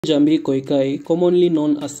Jahmby Koikai'S, commonly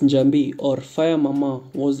known as Jahmby or Fire Mama,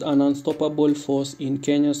 was an unstoppable force in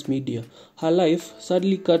Kenya's media. Her life,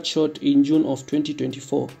 sadly cut short in June of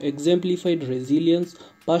 2024, exemplified resilience,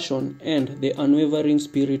 passion, and the unwavering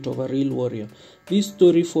spirit of a real warrior. This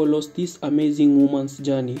story follows this amazing woman's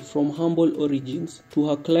journey from humble origins to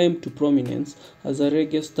her climb to prominence as a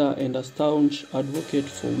reggae star and a staunch advocate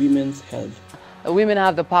for women's health. Women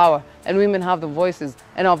have the power and women have the voices,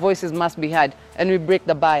 and our voices must be heard, and we break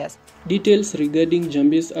the bias. Details regarding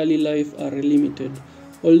Jahmby's early life are limited,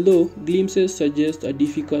 although glimpses suggest a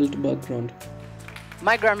difficult background.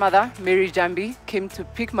 My grandmother, Mary Jahmby, came to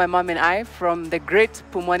pick my mom and I from the great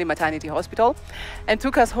Pumwani Maternity Hospital and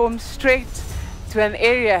took us home straight to an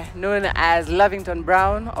area known as Lavington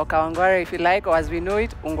Brown, or Kawangware if you like, or as we know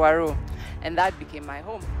it, Ungwaru. And that became my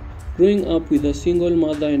home. Growing up with a single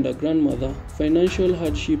mother and a grandmother, financial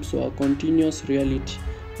hardships were a continuous reality.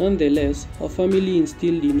 Nonetheless, her family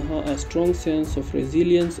instilled in her a strong sense of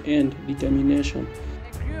resilience and determination.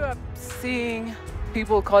 I grew up seeing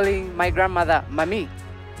people calling my grandmother Mami.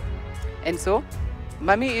 And so,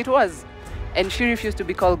 Mami it was. And she refused to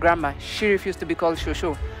be called grandma. She refused to be called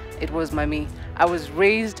Shosho. It was Mami. I was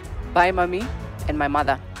raised by Mami and my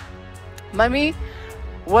mother. Mami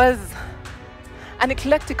was an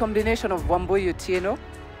eclectic combination of Wamboyo Tieno,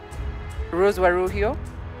 Rose Waruhio,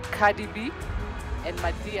 Cardi B, and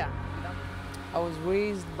Madia. I was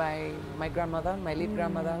raised by my grandmother, my late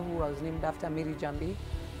grandmother, who was named after Mary Jahmby,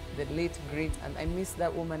 the late great, and I miss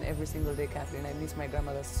that woman every single day, Kathleen. I miss my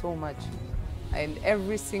grandmother so much. And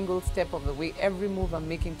every single step of the way, every move I'm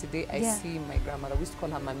making today, I see my grandmother. We used to call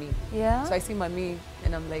her Mami. Yeah. So I see Mami,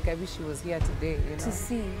 and I'm like, I wish she was here today, you know. To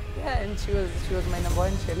see. Yeah, and she was my number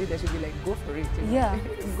one cheerleader. She'd be like, go for it. You know? Yeah.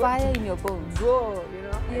 Fire in your bones. Go, you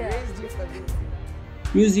know. Yeah. I raised you for this.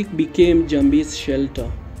 Music became Jahmby's shelter.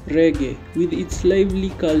 Reggae, with its lively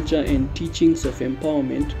culture and teachings of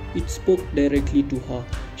empowerment, it spoke directly to her.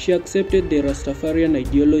 She accepted the Rastafarian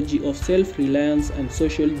ideology of self-reliance and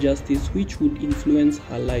social justice which would influence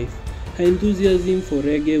her life. Her enthusiasm for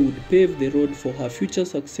reggae would pave the road for her future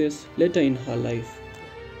success later in her life.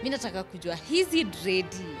 Mimi nataka kujua hizi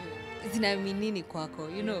dreadi zinaamini nini kwako,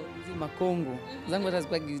 you know? Hizi makongo. Zangu hata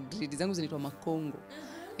zipagi dreadi, zangu zinaitwa makongo.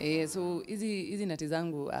 So hizi nati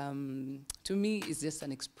zangu, to me, it's just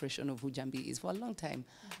an expression of who Jahmby is. For a long time,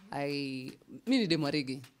 mini de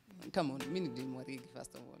reggae. Come on, mini de reggae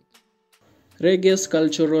first of all. Reggae's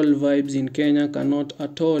cultural vibes in Kenya cannot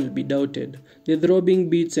at all be doubted. The throbbing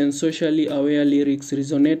beats and socially aware lyrics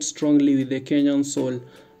resonate strongly with the Kenyan soul.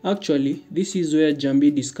 Actually, this is where Jahmby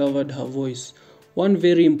discovered her voice. One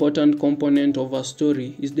very important component of her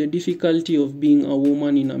story is the difficulty of being a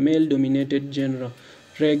woman in a male-dominated genre.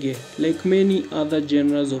 Reggae, like many other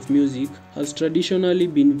genres of music, has traditionally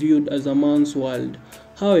been viewed as a man's world.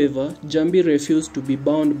 However, Jahmby refused to be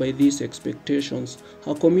bound by these expectations.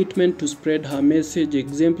 Her commitment to spread her message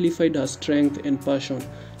exemplified her strength and passion.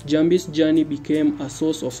 Jahmby's journey became a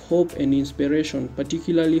source of hope and inspiration,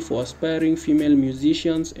 particularly for aspiring female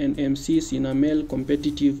musicians and MCs in a male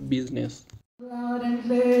competitive business. Loud and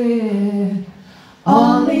clear,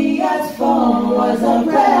 all he asked for was a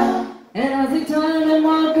prayer. And as he turned and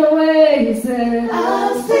walked away, he said,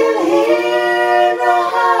 I'm still here in the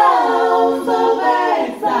house of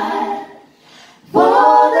exile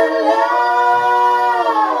for the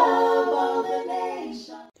love of the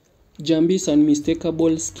nation. Jahmby's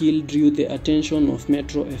unmistakable skill drew the attention of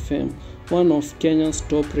Metro FM, one of Kenya's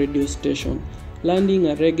top radio stations. Landing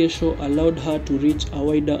a reggae show allowed her to reach a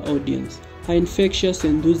wider audience. Her infectious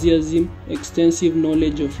enthusiasm, extensive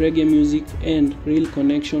knowledge of reggae music, and real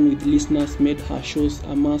connection with listeners made her shows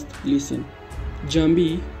a must-listen.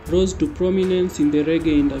 Jahmby rose to prominence in the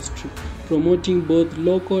reggae industry, promoting both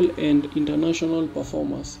local and international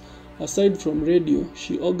performers. Aside from radio,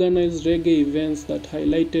 she organized reggae events that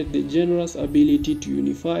highlighted the genre's ability to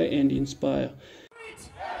unify and inspire.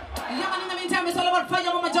 Yeah, in the meantime, it's all about Fire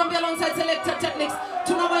Mama Jahmby alongside Selector Techniques.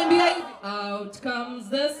 Out comes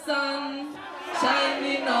the sun,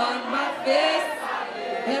 shining on my face.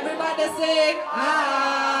 Everybody sing,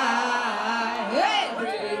 high. Hey,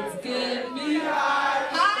 it's get me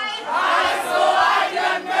high, so I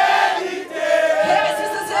can meditate. Hey,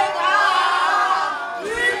 sister, sing,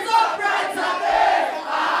 dreams of brighter days.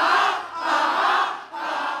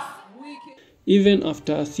 Even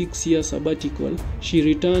after a 6-year sabbatical, she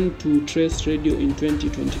returned to Trace Radio in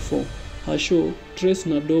 2024. Her show, Trace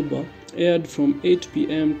Nadoba, aired from 8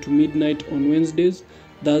 p.m. to midnight on Wednesdays,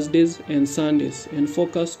 Thursdays, and Sundays, and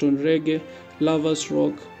focused on reggae, lovers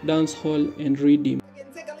rock, dancehall, and rhythm.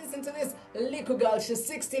 Take a listen to this. Riku girl. She's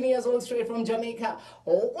 16 years old, straight from Jamaica.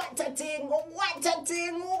 What a thing, what a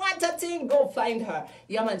thing, what a thing. Go find her.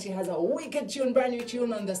 Yeah, man, she has a wicked tune, brand new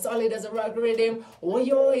tune on the solid as a rock rhythm.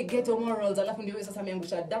 Oyo, ghetto morals. Alafu ndiyo sasa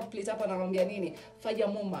miangusha dub plate hapa na rambia nini. Faya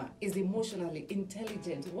Muma is emotionally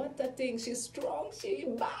intelligent. What a thing. She's strong, she's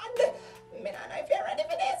bad. I don't know if you're ready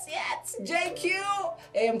for this yet. JQ.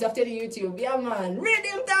 I'm after YouTube. Yeah, man.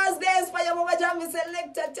 Rhythm Thursdays. Faya Muma Jahmby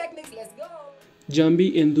Selector Techniques. Let's go.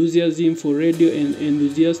 Jahmby enthusiasm for radio and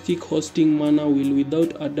enthusiastic hosting manner will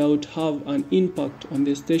without a doubt have an impact on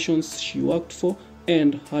the stations she worked for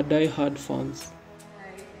and her die-hard fans.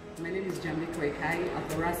 Hi, my name is Jahmby Koikai'S, a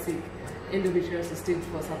thoracic endometriosis stage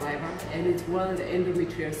 4 survivor, and it's World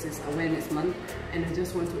Endometriosis Awareness Month, and I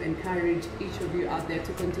just want to encourage each of you out there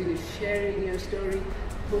to continue sharing your story,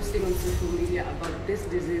 posting on social media about this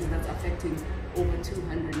disease that's affecting over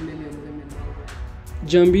 200 million women worldwide.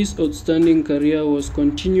 Jahmby's outstanding career was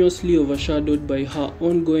continuously overshadowed by her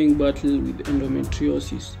ongoing battle with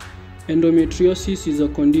endometriosis. Endometriosis is a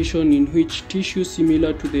condition in which tissue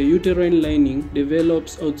similar to the uterine lining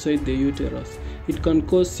develops outside the uterus. It can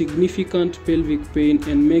cause significant pelvic pain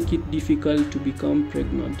and make it difficult to become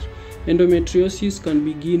pregnant. Endometriosis can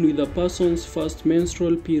begin with a person's first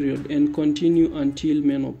menstrual period and continue until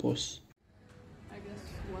menopause. I guess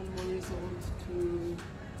one more resolve to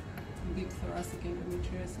beat thoracic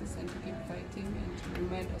endometriosis and to keep fighting and to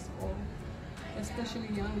remind us all, especially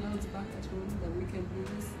young girls back at home, that we can do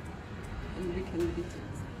this and we can beat it.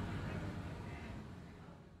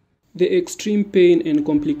 The extreme pain and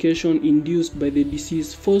complication induced by the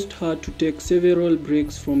disease forced her to take several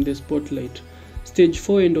breaks from the spotlight. Stage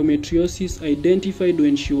 4 endometriosis, identified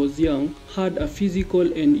when she was young, had a physical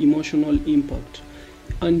and emotional impact.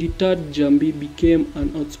 Undeterred, Jahmby became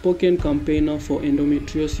an outspoken campaigner for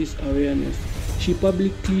endometriosis awareness. She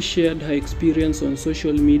publicly shared her experience on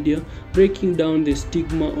social media, breaking down the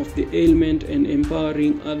stigma of the ailment and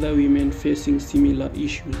empowering other women facing similar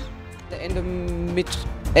issues. The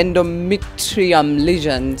endometrium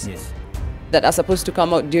lesions that are supposed to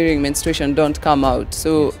come out during menstruation don't come out.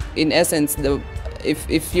 So in essence,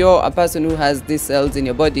 if you're a person who has these cells in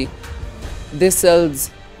your body, these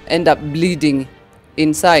cells end up bleeding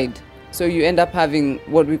inside. So you end up having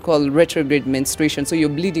what we call retrograde menstruation. So you're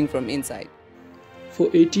bleeding from inside. For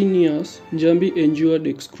 18 years, Jahmby endured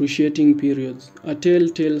excruciating periods, a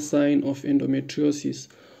telltale sign of endometriosis.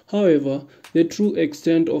 However, the true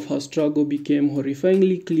extent of her struggle became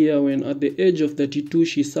horrifyingly clear when at the age of 32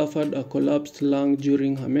 she suffered a collapsed lung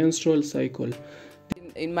during her menstrual cycle.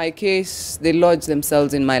 In my case, they lodged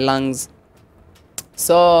themselves in my lungs.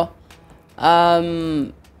 So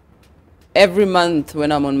every month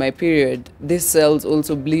when I'm on my period, these cells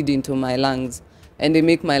also bleed into my lungs and they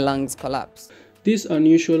make my lungs collapse. This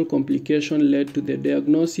unusual complication led to the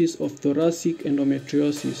diagnosis of thoracic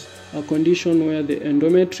endometriosis, a condition where the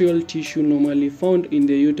endometrial tissue normally found in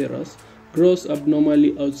the uterus grows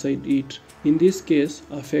abnormally outside it, in this case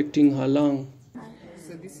affecting her lung.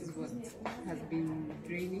 So this is what has been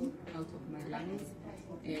draining out of my lungs,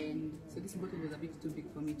 and so this bottle was a bit too big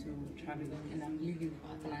for me to travel, and I'm leaving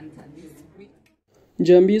Atlanta this week.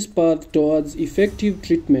 Jahmby's path towards effective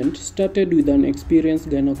treatment started with an experienced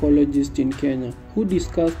gynecologist in Kenya who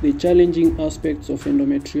discussed the challenging aspects of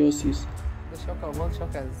endometriosis. The shocker of all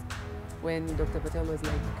shockers, when Dr. Patel was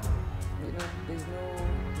like, there's no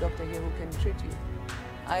doctor here who can treat you.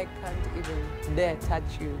 I can't even dare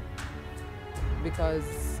touch you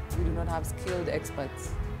because we do not have skilled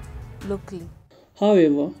experts locally.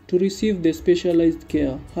 However, to receive the specialized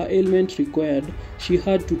care her ailment required, she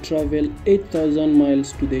had to travel 8,000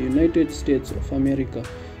 miles to the United States of America.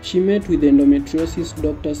 She met with endometriosis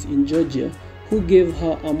doctors in Georgia who gave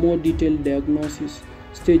her a more detailed diagnosis,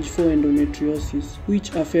 stage 4 endometriosis,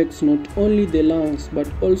 which affects not only the lungs but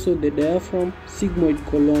also the diaphragm, sigmoid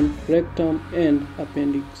colon, rectum, and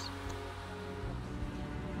appendix.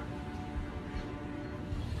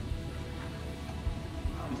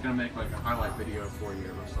 Gonna make like a highlight video for you,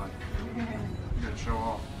 it looks like. You're gonna show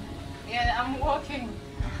off. Yeah, I'm walking.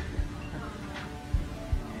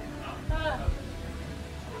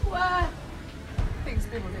 What? Things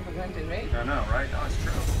people take for granted, right? I know, right? No, it's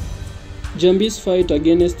true. Jahmby's fight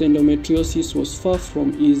against endometriosis was far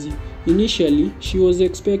from easy. Initially, she was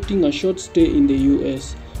expecting a short stay in the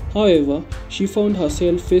US. However, she found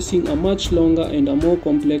herself facing a much longer and a more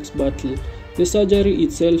complex battle. The surgery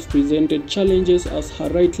itself presented challenges as her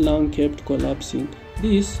right lung kept collapsing.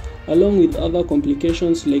 This, along with other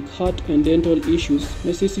complications like heart and dental issues,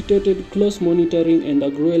 necessitated close monitoring and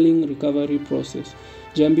a grueling recovery process.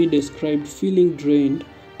 Jahmby described feeling drained,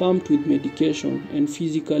 pumped with medication, and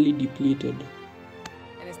physically depleted.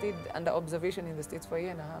 stayed under observation in the States for a year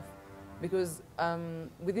and a half. Because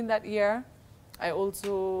within that year, I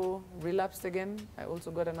also relapsed again. I also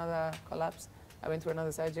got another collapse. I went through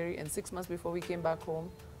another surgery, and 6 months before we came back home,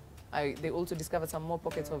 they also discovered some more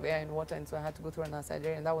pockets of air and water, and so I had to go through another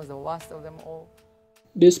surgery, and that was the worst of them all.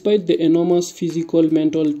 Despite the enormous physical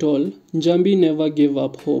mental toll, Jahmby never gave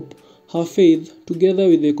up hope. Her faith, together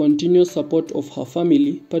with the continuous support of her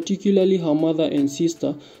family, particularly her mother and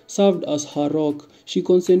sister, served as her rock. She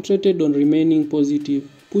concentrated on remaining positive,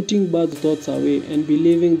 putting bad thoughts away and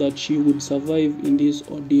believing that she would survive in this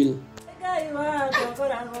ordeal.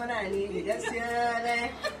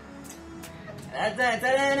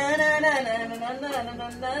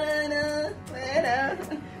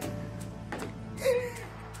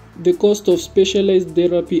 The cost of specialized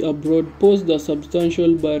therapy abroad posed a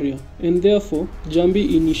substantial barrier, and therefore,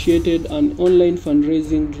 Jahmby initiated an online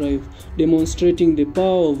fundraising drive demonstrating the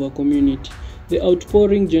power of a community. The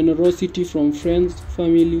outpouring generosity from friends,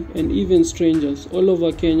 family, and even strangers all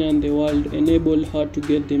over Kenya and the world enabled her to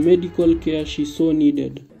get the medical care she so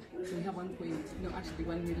needed. So we have 1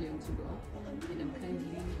 million to go, and I'm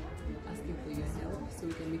kindly asking for your help so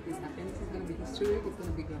we can make this happen. This is going to be historic, it's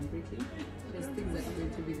going to be groundbreaking. There's things that are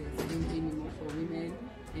going to be there anymore for women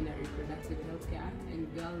in a reproductive health care, and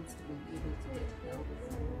girls will be able to get help.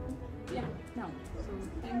 Yeah, now, so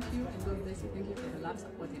thank you, and God bless you. Thank you for the love,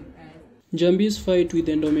 support, and prayers. Jahmby's fight with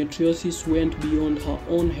endometriosis went beyond her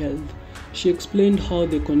own health. She explained how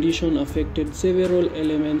the condition affected several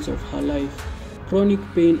elements of her life. Chronic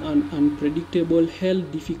pain and unpredictable health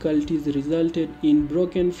difficulties resulted in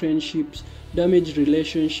broken friendships, damaged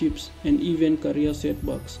relationships, and even career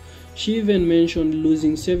setbacks. She even mentioned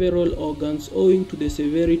losing several organs owing to the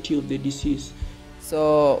severity of the disease.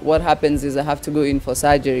 So what happens is I have to go in for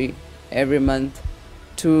surgery every month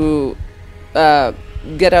to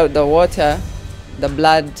get out the water, the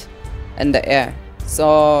blood, and the air.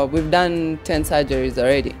 So we've done 10 surgeries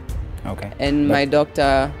already. Okay. And my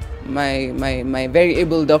doctor, my very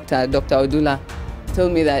able doctor, Dr. Odula,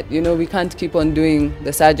 told me that, you know, we can't keep on doing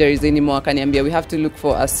the surgeries anymore, Kanyambia. We have to look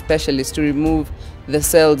for a specialist to remove the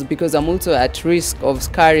cells because I'm also at risk of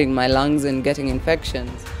scarring my lungs and getting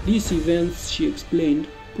infections. These events, she explained,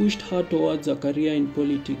 pushed her towards a career in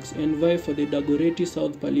politics and vie for the Dagoretti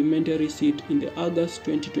South parliamentary seat in the August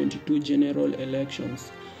 2022 general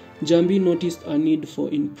elections. Jahmby noticed a need for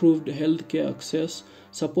improved healthcare access,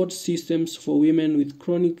 support systems for women with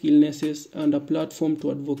chronic illnesses, and a platform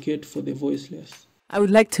to advocate for the voiceless. I would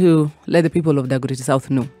like to let the people of Dagoretti South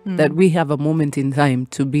know that we have a moment in time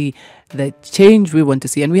to be the change we want to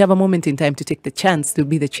see, and we have a moment in time to take the chance to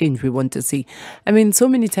be the change we want to see. I mean, so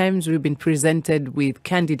many times we've been presented with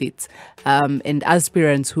candidates and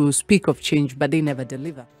aspirants who speak of change, but they never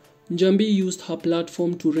deliver. Jahmby used her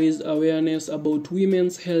platform to raise awareness about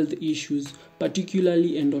women's health issues,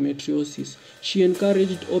 particularly endometriosis. She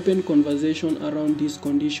encouraged open conversation around this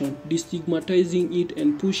condition, destigmatizing it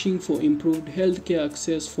and pushing for improved healthcare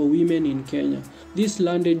access for women in Kenya. This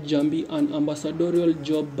landed Jahmby an ambassadorial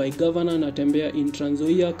job by Governor Natembeya in Trans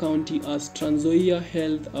Nzoia County as Trans Nzoia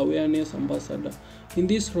Health Awareness Ambassador. In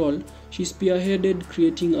this role, she spearheaded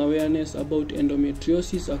creating awareness about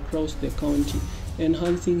endometriosis across the county,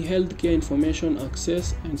 enhancing healthcare information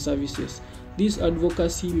access and services. This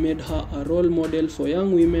advocacy made her a role model for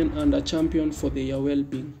young women and a champion for their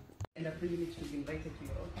well-being. And a privilege to be invited to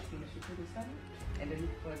your office in Shukuru Sana, and I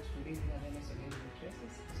look forward to raising awareness on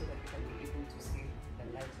endometriosis so that we can be able to save the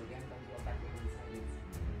lives of young girls who are battling in silence.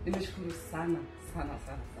 Nimeshukuru sana, sana,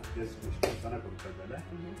 sana, sana. Yes, nimeshukuru sana kwa kutembelea.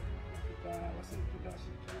 Tutawasaidia.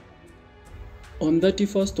 On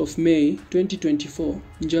 31st of May 2024,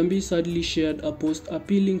 Jahmby sadly shared a post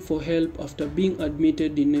appealing for help after being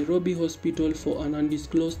admitted in Nairobi Hospital for an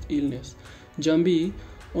undisclosed illness. Jahmby,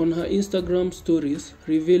 on her Instagram stories,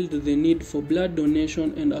 revealed the need for blood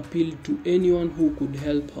donation and appealed to anyone who could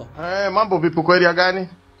help her. Mambo vipi kwa area gani?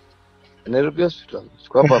 Nairobi Hospital.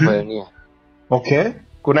 Siko hapa Pioneer. Okay.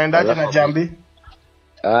 Kunaendaje na Jahmby?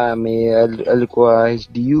 Alikuwa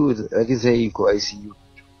HDU, akisema yuko ICU.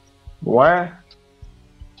 Where?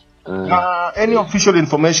 Any official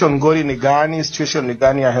information gori ni gani, situation ni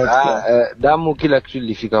gani ya healthcare? Damu kila kitu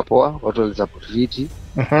ilifika poa, watu walisupport viti.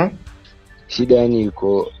 Shida yani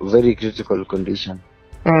yuko very critical condition.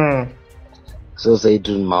 So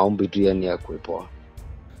saitu maombi tu yani ya kuepoa.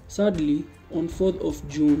 Sadly, on 4th of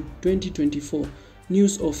June 2024,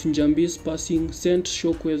 news of Jahmby's passing sent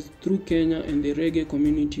shockwaves through Kenya and the reggae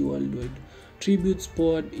community worldwide. Tributes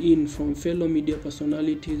poured in from fellow media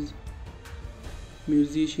personalities,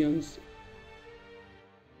 musicians,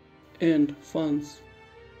 and fans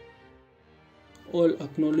all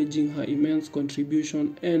acknowledging her immense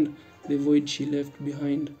contribution and the void she left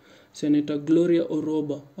behind. Senator Gloria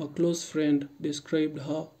Oroba, a close friend, described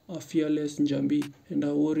her a fearless Jahmby and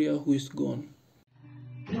a warrior who is gone.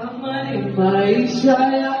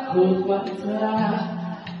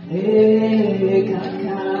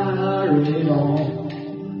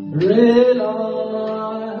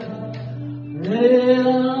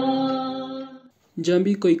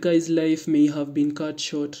 Jahmby Koikai'S life may have been cut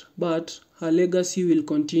short, but her legacy will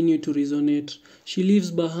continue to resonate. She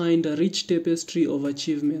leaves behind a rich tapestry of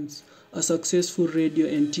achievements, a successful radio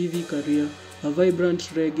and TV career, a vibrant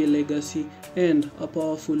reggae legacy, and a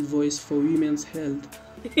powerful voice for women's health.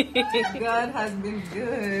 God has been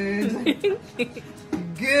good.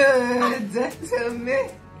 Good to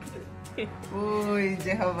me. Oh,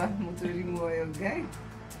 Jehovah, okay?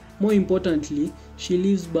 More importantly, she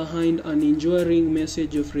leaves behind an enduring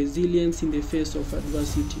message of resilience in the face of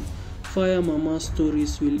adversity. Fire Mama's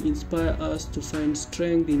stories will inspire us to find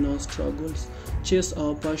strength in our struggles, chase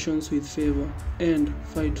our passions with favor, and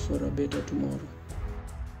fight for a better tomorrow.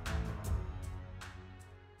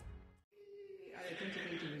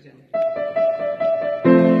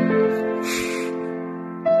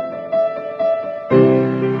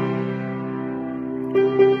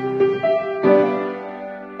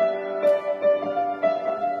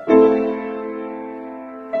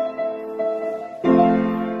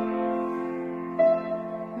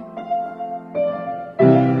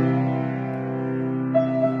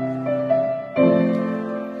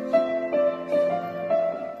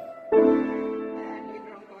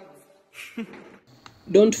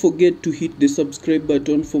 Don't forget to hit the subscribe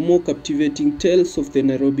button for more captivating tales of the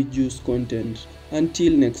Nairobi Juice content.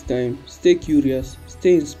 Until next time, stay curious,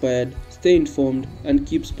 stay inspired, stay informed, and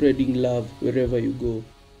keep spreading love wherever you go.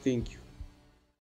 Thank you.